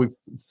I'm sure we've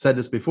said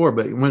this before,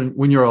 but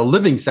when you're a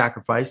living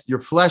sacrifice, your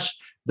flesh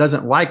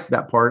doesn't like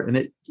that part, and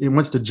it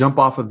wants to jump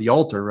off of the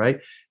altar, right?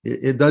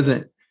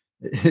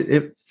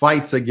 It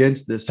fights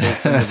against this whole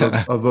thing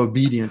of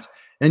obedience.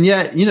 And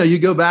yet, you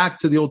go back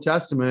to the Old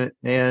Testament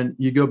and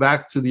you go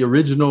back to the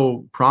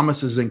original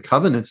promises and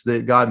covenants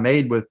that God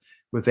made with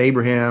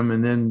Abraham,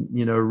 and then,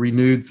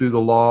 renewed through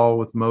the law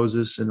with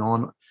Moses and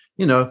on.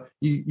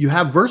 You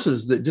have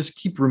verses that just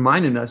keep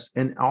reminding us,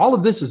 and all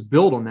of this is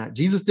built on that.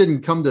 Jesus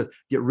didn't come to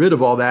get rid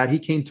of all that. He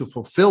came to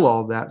fulfill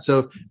all that.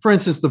 So, for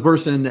instance, the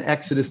verse in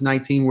Exodus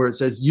 19 where it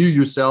says, you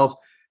yourselves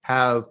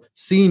have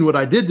seen what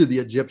I did to the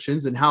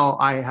Egyptians and how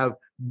I have,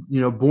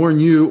 borne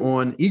you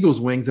on eagle's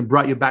wings and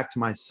brought you back to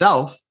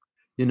myself.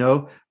 You've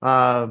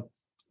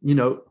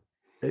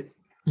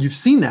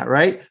seen that,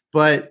 right?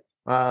 But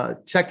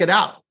check it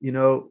out.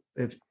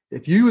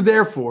 If you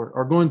therefore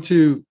are going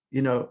to,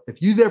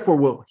 if you therefore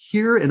will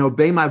hear and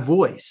obey my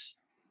voice,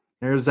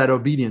 there's that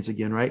obedience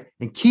again, right?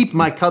 And keep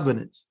my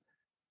covenants,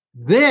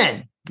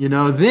 then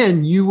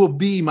you will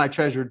be my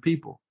treasured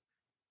people,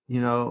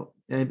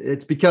 and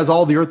it's because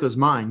all the earth is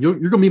mine. You're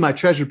going to be my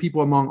treasured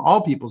people among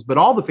all peoples, but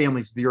all the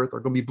families of the earth are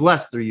going to be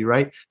blessed through you,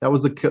 right? That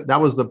was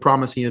the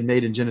promise he had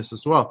made in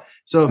Genesis 12.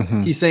 So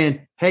he's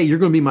saying, hey, you're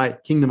going to be my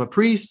kingdom of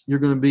priests. You're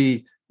going to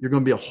be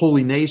a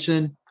holy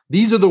nation.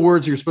 These are the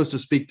words you're supposed to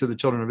speak to the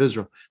children of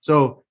Israel.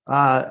 So,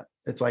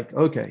 it's like,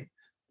 okay,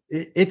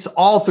 it's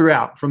all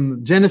throughout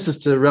from Genesis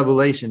to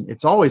Revelation.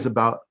 It's always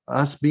about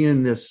us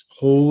being this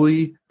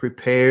holy,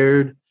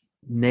 prepared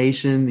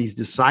nation, these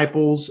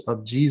disciples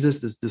of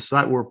Jesus,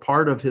 we're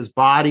part of his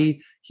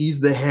body. He's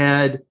the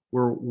head.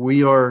 We're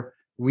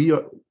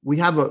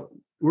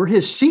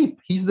his sheep.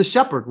 He's the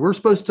shepherd. We're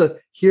supposed to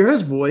hear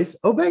his voice,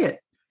 obey it.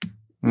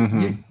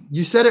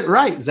 You said it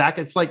right, Zach.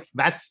 It's like,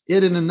 that's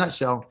it in a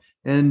nutshell.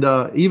 And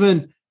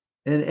even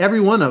in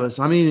every one of us,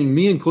 I mean,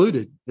 me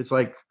included, it's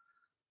like,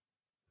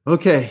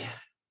 okay,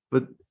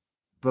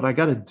 but I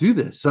got to do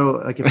this. So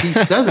like if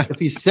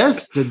he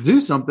says to do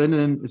something,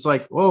 and it's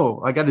like,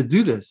 oh, I got to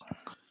do this.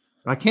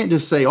 I can't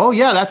just say, oh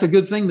yeah, that's a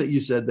good thing that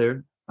you said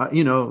there,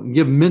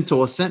 give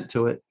mental assent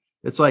to it.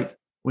 It's like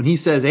when he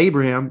says,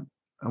 Abraham,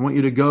 I want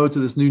you to go to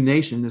this new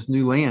nation, this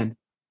new land.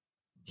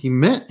 He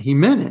meant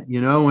it,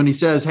 when he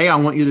says, hey, I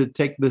want you to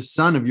take this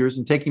son of yours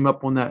and take him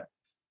up on that,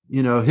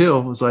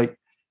 hill. It's like,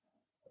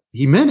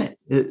 he meant it.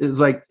 It's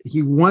like,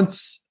 he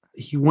wants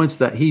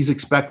that, he's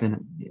expecting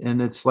it.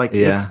 And it's like,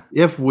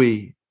 if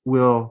we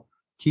will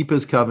keep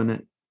his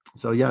covenant.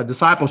 So yeah,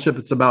 discipleship,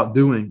 it's about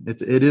doing.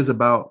 It is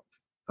about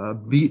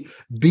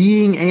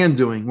being and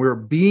doing. We're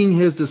being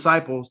his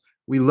disciples.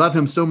 We love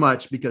him so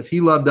much because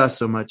he loved us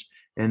so much.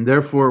 And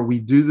therefore we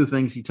do the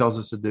things he tells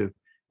us to do.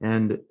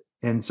 And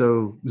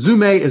so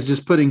Zúme is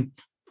just putting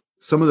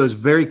some of those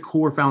very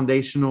core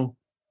foundational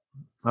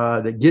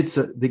that gets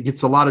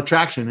a lot of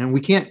traction, and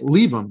we can't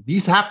leave them.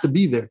 These have to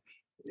be there.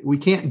 We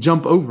can't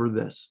jump over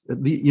this.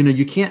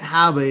 You can't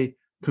have a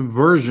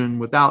conversion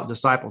without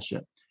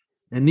discipleship,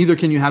 and neither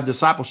can you have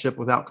discipleship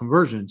without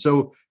conversion.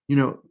 So,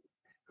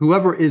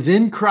 whoever is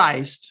in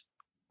Christ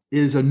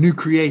is a new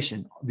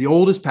creation. The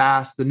old is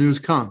past, the new has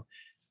come.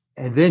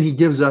 And then he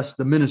gives us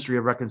the ministry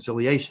of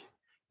reconciliation.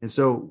 And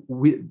so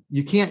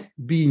you can't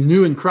be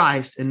new in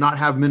Christ and not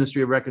have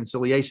ministry of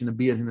reconciliation and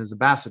be in him as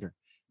ambassador.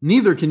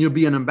 Neither can you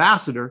be an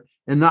ambassador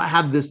and not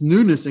have this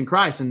newness in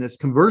Christ and this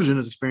conversion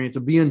experience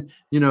of being,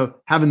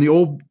 having the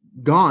old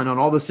gone on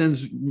all the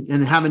sins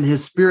and having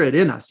his spirit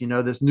in us,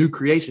 this new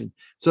creation.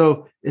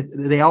 So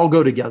they all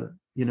go together.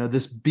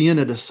 This being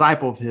a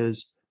disciple of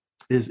his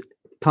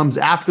comes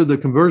after the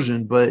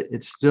conversion, but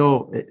it's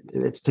still,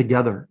 it's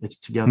together. It's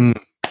together.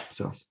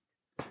 So.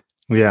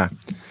 Yeah.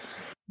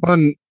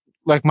 Well,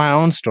 like my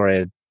own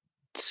story,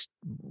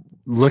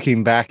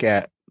 looking back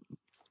at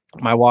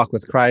my walk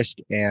with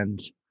Christ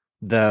and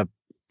the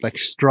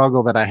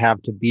struggle that I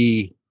have to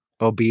be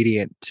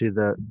obedient to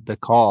the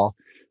call,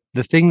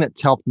 the thing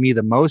that's helped me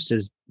the most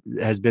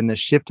has been the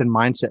shift in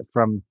mindset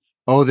from,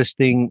 this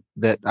thing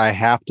that I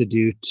have to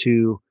do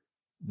to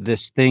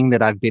this thing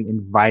that I've been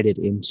invited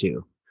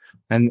into.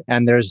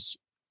 And there's,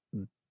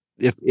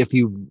 if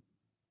you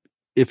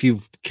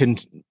can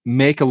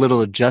make a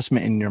little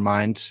adjustment in your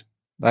mind,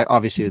 like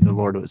obviously the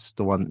Lord was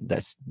the one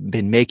that's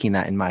been making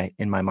that in my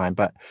mind,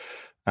 but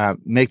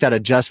make that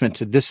adjustment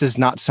to, this is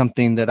not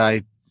something that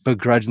I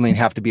begrudgingly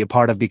have to be a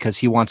part of because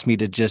he wants me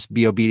to just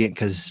be obedient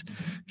because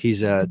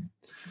he's a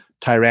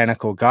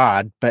tyrannical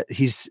God, but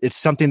it's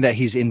something that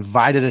he's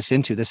invited us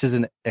into. This is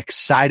an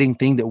exciting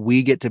thing that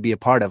we get to be a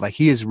part of. Like,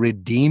 he is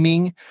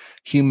redeeming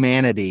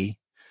humanity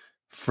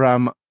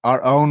from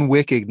our own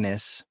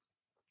wickedness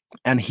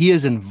And he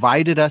has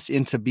invited us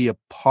in to be a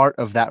part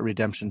of that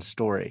redemption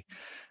story.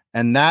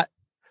 And that,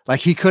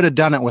 like, he could have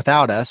done it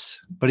without us,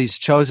 but he's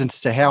chosen to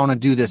say, hey, I want to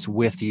do this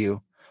with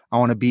you. I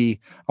want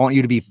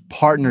you to be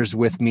partners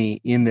with me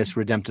in this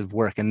redemptive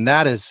work. And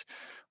that is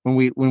when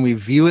we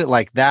view it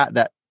like that,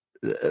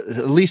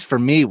 at least for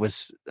me,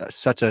 was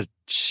such a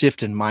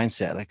shift in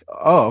mindset. Like,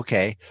 oh,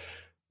 okay.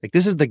 Like,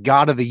 this is the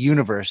God of the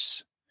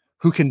universe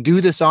who can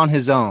do this on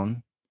his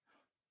own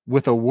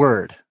with a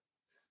word,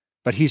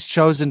 but he's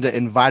chosen to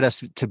invite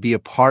us to be a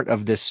part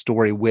of this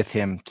story with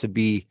him, to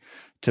be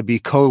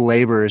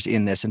co-laborers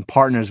in this and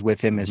partners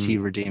with him as he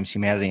redeems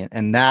humanity.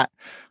 And that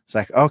it's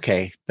like,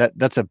 okay,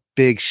 that's a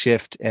big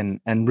shift and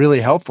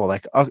really helpful.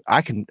 Like, oh,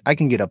 I can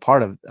be a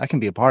part of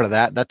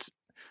that. That's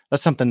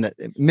something that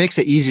makes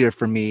it easier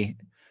for me,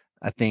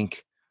 I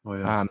think,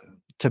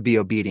 to be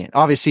obedient.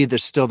 Obviously,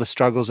 there's still the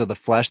struggles of the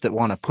flesh that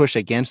want to push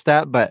against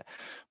that, but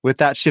with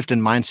that shift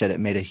in mindset, it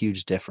made a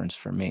huge difference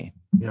for me.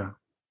 Yeah.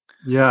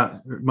 Yeah.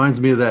 It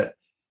reminds me of that.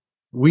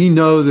 We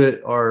know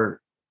that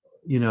our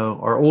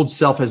old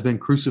self has been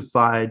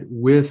crucified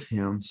with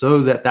him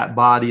so that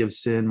body of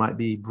sin might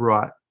be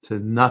brought to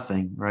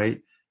nothing.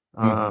 Right.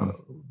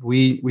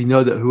 We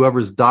know that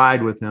whoever's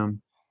died with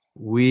him,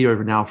 we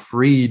are now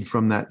freed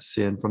from that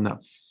sin, from that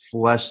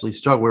fleshly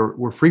struggle.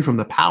 We're free from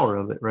the power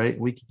of it. Right.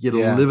 We can get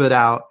to live it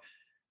out.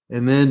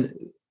 And then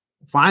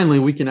finally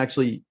we can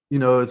actually,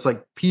 it's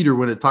like Peter,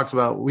 when it talks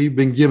about, we've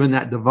been given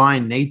that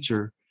divine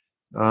nature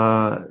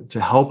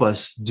to help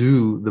us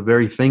do the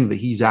very thing that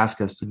he's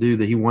asked us to do,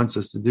 that he wants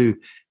us to do.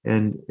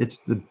 And it's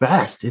the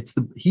best.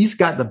 He's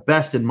got the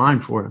best in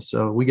mind for us.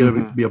 So we got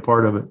to be a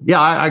part of it. Yeah.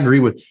 I agree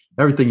with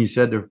everything you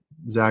said there,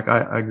 Zach.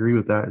 I agree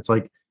with that. It's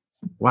like,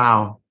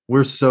 wow,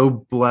 we're so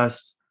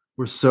blessed.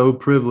 We're so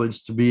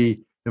privileged to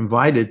be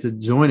invited to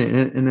join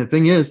it. And the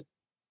thing is,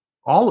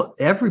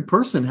 every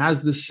person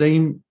has the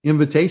same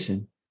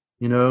invitation,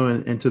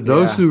 and to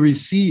those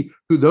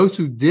those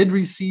who did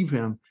receive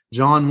him,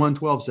 John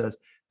 1:12 says,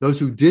 those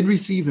who did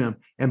receive him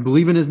and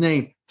believe in his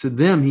name, to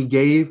them he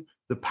gave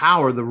the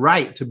power, the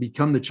right to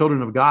become the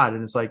children of God.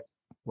 And it's like,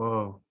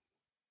 whoa,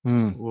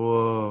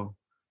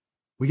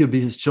 we could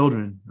be his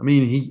children. I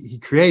mean, he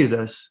created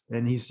us,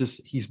 and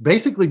he's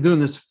basically doing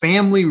this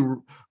family,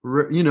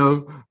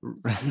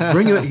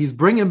 he's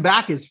bringing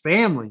back his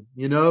family,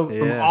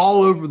 from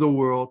all over the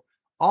world,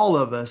 all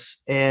of us.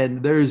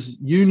 And there's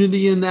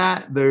unity in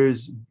that.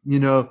 There's,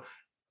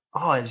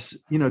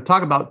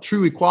 talk about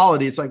true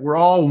equality. It's like we're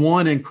all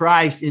one in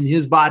Christ, in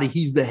his body.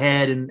 He's the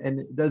head, and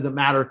it doesn't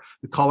matter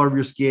the color of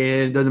your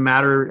skin. It doesn't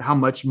matter how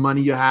much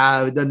money you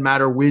have. It doesn't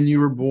matter when you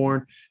were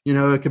born.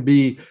 It could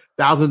be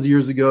thousands of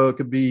years ago. It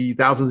could be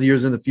thousands of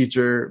years in the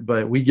future,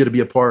 but we get to be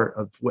a part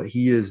of what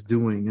he is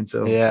doing. And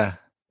so,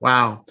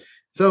 wow.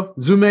 So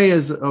Zúme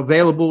is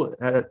available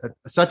at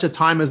such a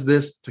time as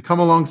this to come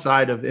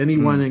alongside of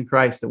anyone in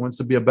Christ that wants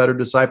to be a better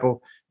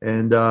disciple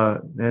and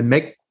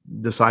make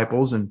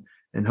disciples and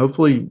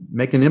hopefully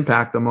make an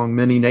impact among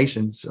many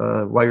nations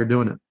while you're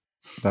doing it.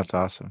 That's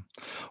awesome.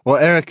 Well,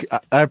 Eric,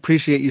 I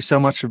appreciate you so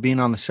much for being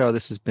on the show.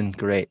 This has been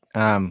great.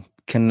 Can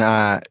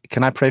I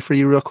pray for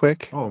you real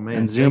quick? Oh, man.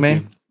 And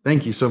Zúme?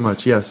 Thank you so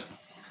much. Yes.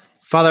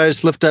 Father, I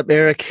just lift up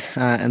Eric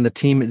and the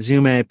team at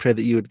Zúme. I pray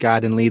that you would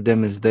guide and lead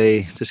them as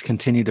they just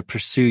continue to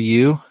pursue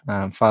you.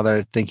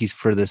 Father, thank you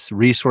for this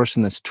resource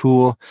and this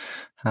tool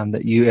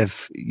that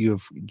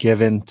you've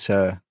given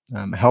to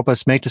help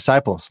us make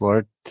disciples,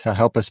 Lord, to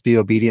help us be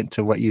obedient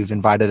to what you've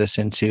invited us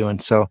into.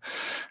 And so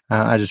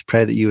I just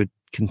pray that you would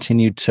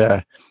continue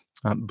to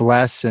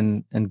bless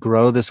and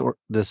grow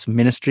this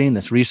ministry and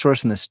this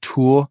resource and this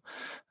tool.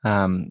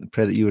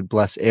 Pray that you would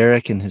bless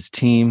Eric and his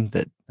team,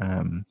 that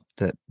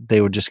they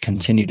would just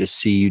continue to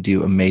see you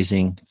do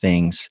amazing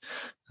things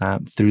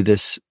through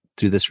this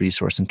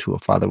resource and tool.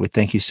 Father, we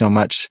thank you so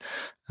much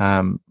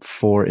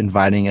for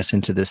inviting us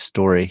into this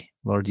story.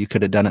 Lord, you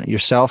could have done it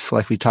yourself,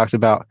 like we talked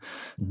about,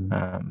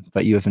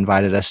 but you have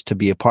invited us to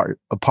be a part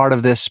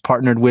of this,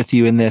 partnered with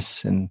you in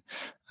this, and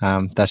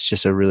that's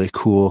just a really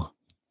cool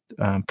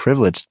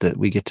privilege that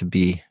we get to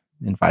be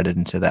invited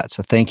into that.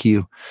 So thank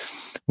you.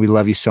 We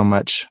love you so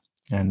much,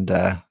 and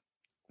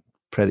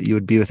pray that you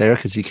would be with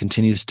Eric as he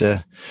continues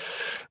to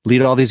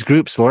lead all these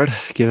groups. Lord,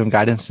 give him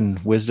guidance and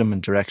wisdom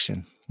and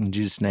direction. In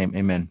Jesus' name,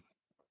 amen.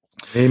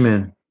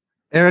 Amen.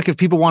 Eric, if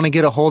people want to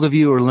get a hold of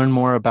you or learn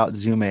more about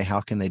Zúme,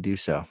 how can they do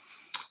so?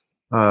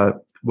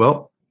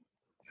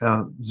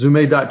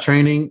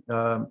 Zúme.training,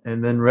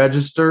 and then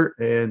register,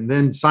 and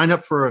then sign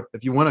up for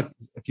if you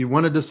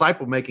want a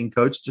disciple making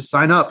coach, just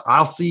sign up.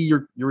 I'll see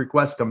your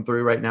requests come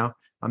through right now.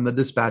 I'm the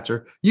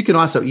dispatcher. You can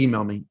also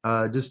email me.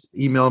 Just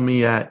email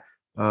me at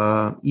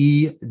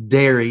Derry,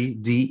 DERRY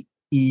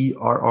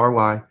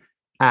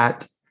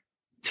at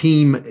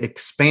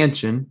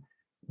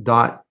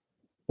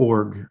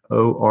teamexpansion.org,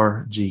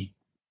 ORG.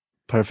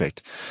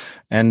 Perfect.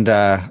 And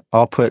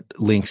I'll put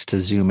links to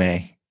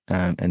Zúme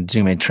and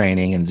Zúme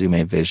training and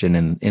Zúme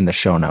vision in the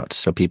show notes,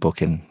 so people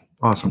can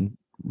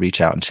reach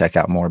out and check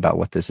out more about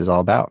what this is all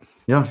about.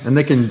 Yeah. And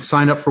they can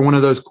sign up for one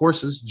of those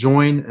courses,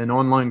 join an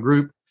online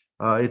group.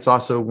 It's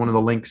also one of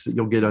the links that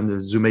you'll get under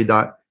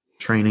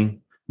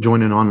Zúme.training.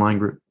 Join an online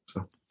group.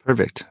 So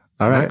perfect.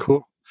 All right,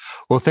 cool.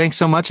 Well, thanks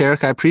so much,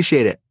 Eric. I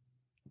appreciate it.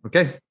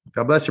 Okay.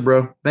 God bless you,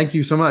 bro. Thank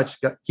you so much.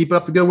 Keep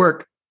up the good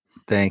work.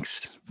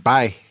 Thanks.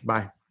 Bye.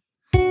 Bye.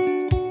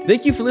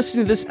 Thank you for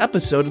listening to this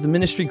episode of the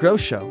Ministry Grow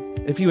Show.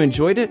 If you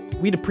enjoyed it,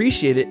 we'd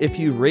appreciate it if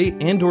you rate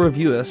and or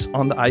review us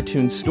on the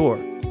iTunes store.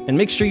 And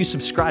make sure you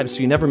subscribe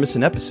so you never miss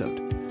an episode.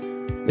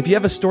 If you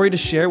have a story to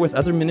share with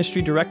other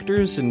ministry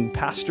directors and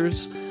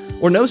pastors,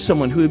 or know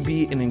someone who would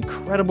be an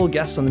incredible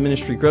guest on the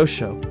Ministry Grow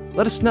Show,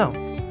 let us know.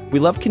 We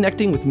love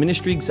connecting with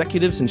ministry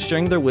executives and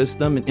sharing their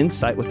wisdom and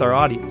insight with our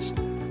audience.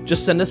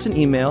 Just send us an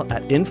email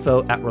at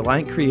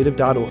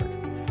info@reliantcreative.org.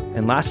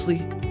 And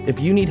lastly,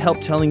 if you need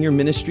help telling your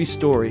ministry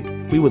story,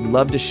 we would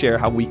love to share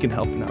how we can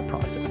help in that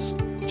process.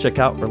 Check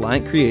out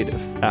Reliant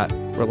Creative at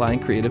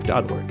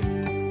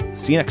reliantcreative.org.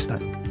 See you next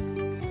time.